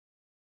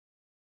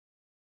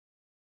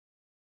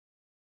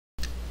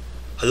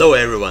Hello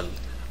everyone,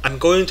 I'm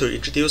going to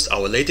introduce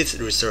our latest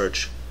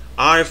research,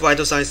 RF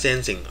vital sign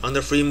sensing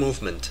under free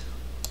movement.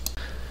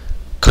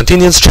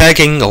 Continuous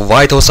tracking of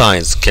vital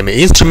signs can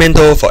be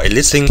instrumental for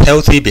eliciting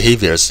healthy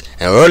behaviors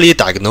and early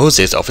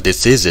diagnosis of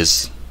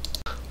diseases.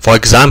 For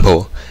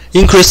example,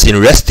 increase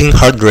in resting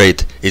heart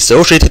rate is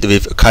associated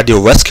with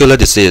cardiovascular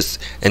disease,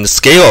 and the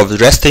scale of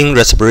resting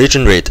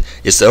respiration rate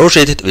is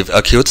associated with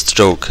acute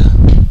stroke.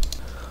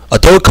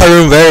 Although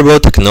current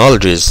wearable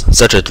technologies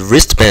such as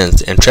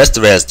wristbands and chest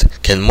vests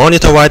can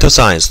monitor vital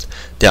signs,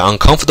 they are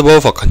uncomfortable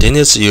for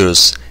continuous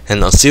use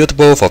and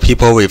unsuitable for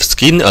people with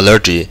skin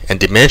allergy and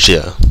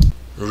dementia.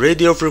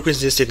 Radio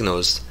frequency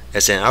signals,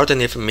 as an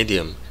alternative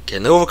medium,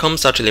 can overcome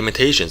such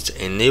limitations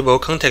and enable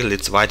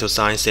contactless vital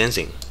sign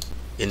sensing.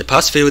 In the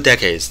past few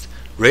decades,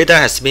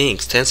 radar has been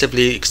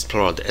extensively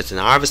explored as an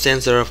RF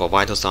sensor for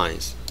vital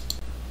signs.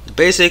 The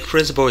basic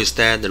principle is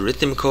that the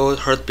rhythmical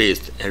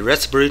heartbeat and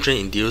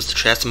respiration-induced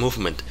chest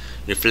movement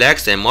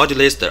reflects and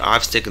modulates the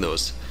RF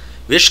signals,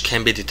 which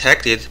can be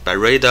detected by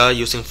radar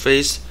using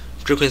phase,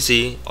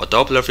 frequency, or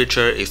Doppler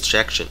feature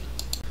extraction.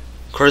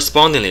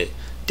 Correspondingly,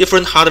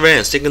 different hardware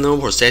and signal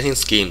processing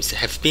schemes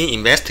have been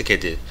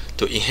investigated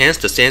to enhance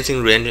the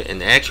sensing range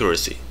and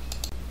accuracy.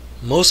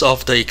 Most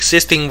of the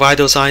existing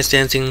vital sign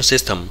sensing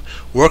systems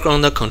work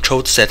under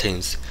controlled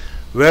settings,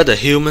 where the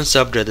human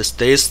subject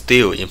stays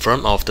still in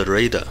front of the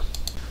radar.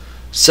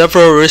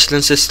 Several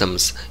recent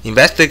systems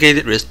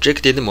investigated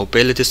restricted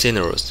mobility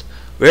scenarios,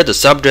 where the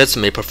subjects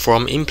may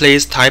perform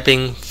in-place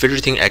typing,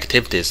 fidgeting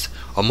activities,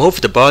 or move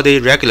the body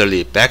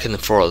regularly back and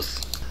forth.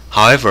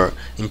 However,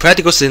 in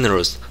practical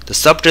scenarios, the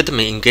subject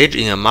may engage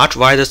in a much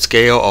wider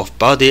scale of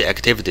body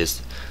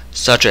activities,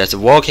 such as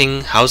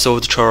walking,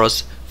 household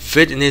chores,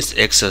 fitness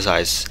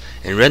exercise,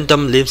 and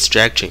random limb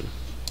stretching.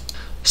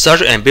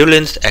 Such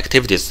ambulant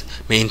activities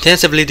may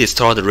intensively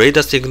distort the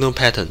radar signal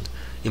pattern,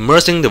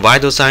 immersing the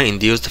vital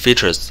sign-induced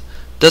features,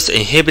 thus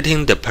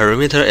inhibiting the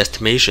perimeter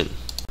estimation.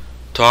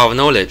 To our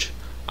knowledge,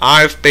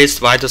 RF-based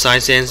vital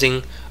sign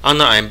sensing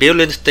under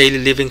ambulant daily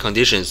living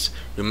conditions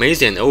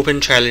remains an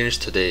open challenge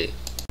today.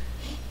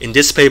 In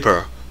this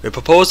paper, we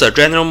propose a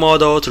general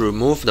model to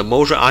remove the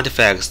motion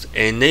artifacts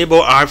and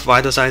enable RF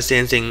vital sign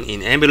sensing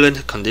in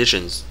ambulant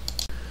conditions.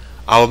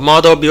 Our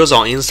model builds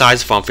on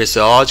insights from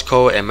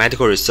physiological and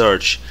medical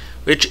research,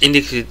 which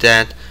indicate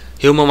that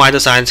human vital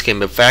signs can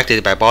be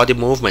affected by body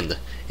movement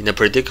in a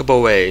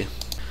predictable way.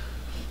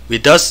 We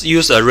thus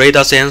use a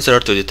radar sensor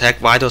to detect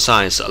vital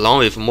signs along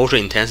with motion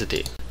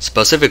intensity.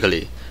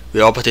 Specifically,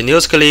 we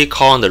opportunistically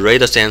call on the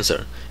radar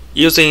sensor,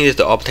 using it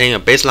to obtain a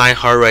baseline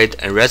heart rate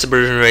and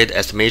respiration rate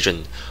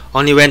estimation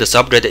only when the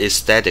subject is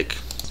static.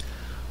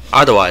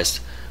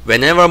 Otherwise,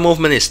 whenever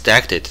movement is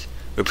detected,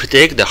 we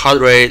predict the heart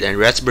rate and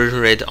respiration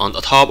rate on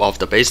the top of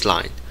the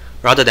baseline,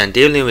 rather than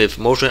dealing with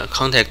motion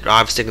contact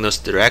RF signals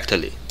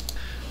directly.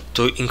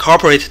 To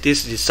incorporate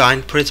these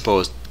design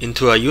principles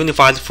into a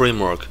unified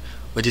framework,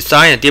 we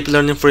design a deep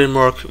learning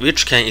framework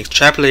which can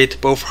extrapolate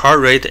both heart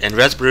rate and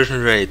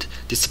respiration rate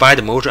despite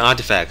the motion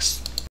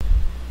artifacts.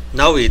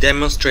 Now we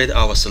demonstrate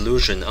our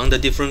solution under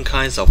different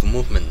kinds of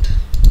movement.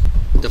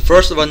 The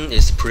first one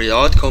is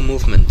periodical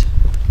movement.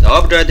 The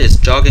object is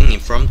jogging in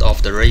front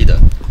of the radar.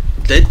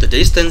 The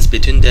distance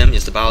between them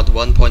is about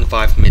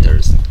 1.5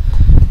 meters.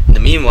 In the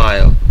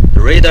meanwhile, the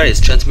radar is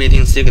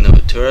transmitting signal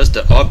towards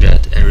the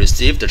object and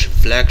receives the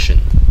reflection.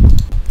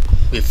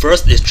 We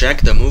first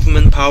extract the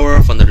movement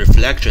power from the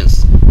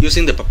reflections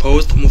using the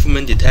proposed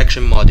movement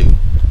detection module.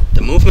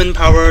 The movement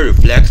power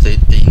reflects the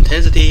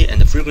intensity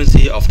and the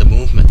frequency of the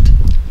movement.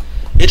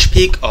 Each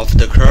peak of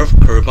the curve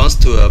corresponds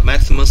to a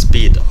maximum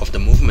speed of the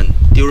movement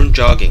during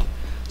jogging,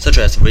 such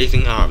as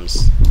waving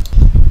arms.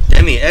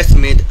 Then we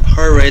estimate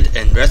heart rate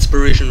and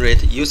respiration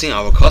rate using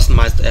our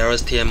customized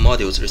LSTM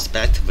modules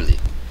respectively.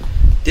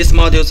 These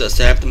modules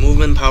accept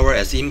movement power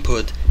as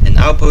input and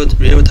output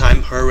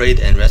real-time heart rate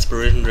and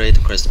respiration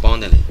rate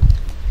correspondingly.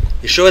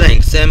 We showed an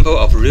example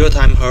of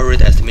real-time heart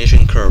rate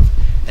estimation curve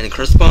and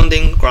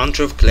corresponding ground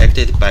truth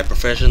collected by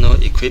professional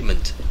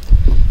equipment.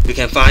 We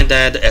can find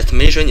that the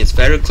estimation is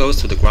very close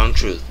to the ground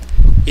truth,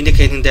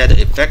 indicating that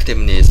the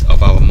effectiveness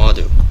of our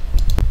model.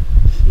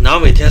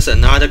 Now we test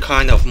another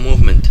kind of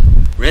movement,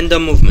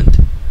 random movement.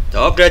 The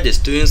object is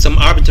doing some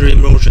arbitrary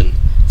motion,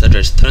 such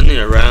as turning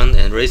around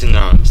and raising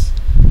arms.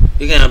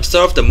 We can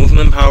observe the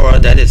movement power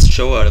that is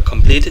show a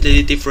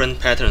completely different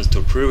patterns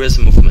to previous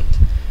movement,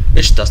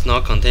 which does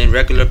not contain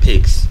regular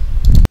peaks.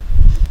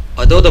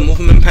 Although the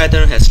movement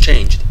pattern has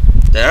changed,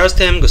 the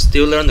LSTM could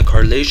still learn the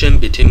correlation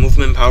between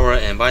movement power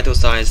and vital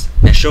signs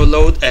and show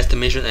low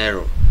estimation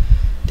error.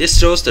 This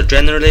shows the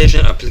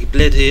generalization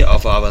applicability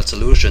of our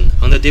solution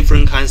under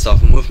different kinds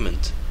of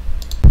movement.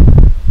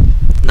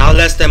 Now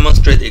let's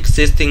demonstrate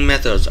existing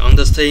methods on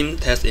the same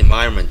test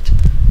environment,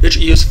 which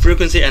use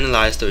frequency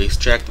analysis to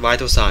extract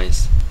vital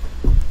signs.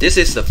 This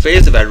is the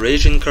phase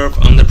variation curve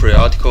under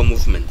periodical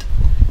movement,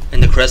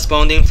 and the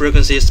corresponding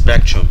frequency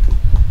spectrum.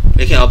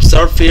 We can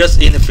observe fierce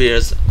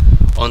interference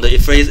on the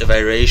phase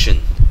variation,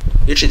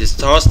 which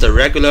distorts the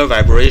regular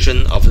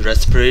vibration of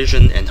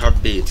respiration and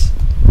heartbeats.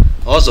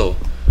 Also,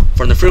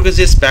 From the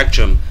frequency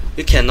spectrum,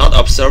 we cannot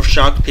observe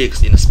sharp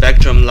peaks in the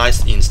spectrum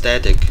lies in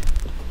static.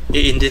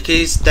 It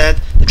indicates that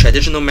the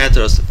traditional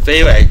methods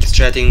fail at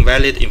extracting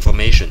valid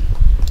information.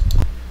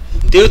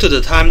 Due to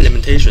the time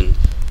limitation,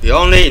 we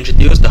only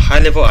introduce the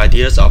high-level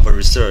ideas of our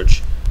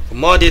research. For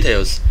more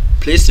details,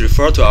 please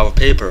refer to our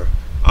paper,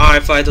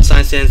 RF Vital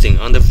Sign Sensing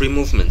under Free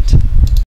Movement.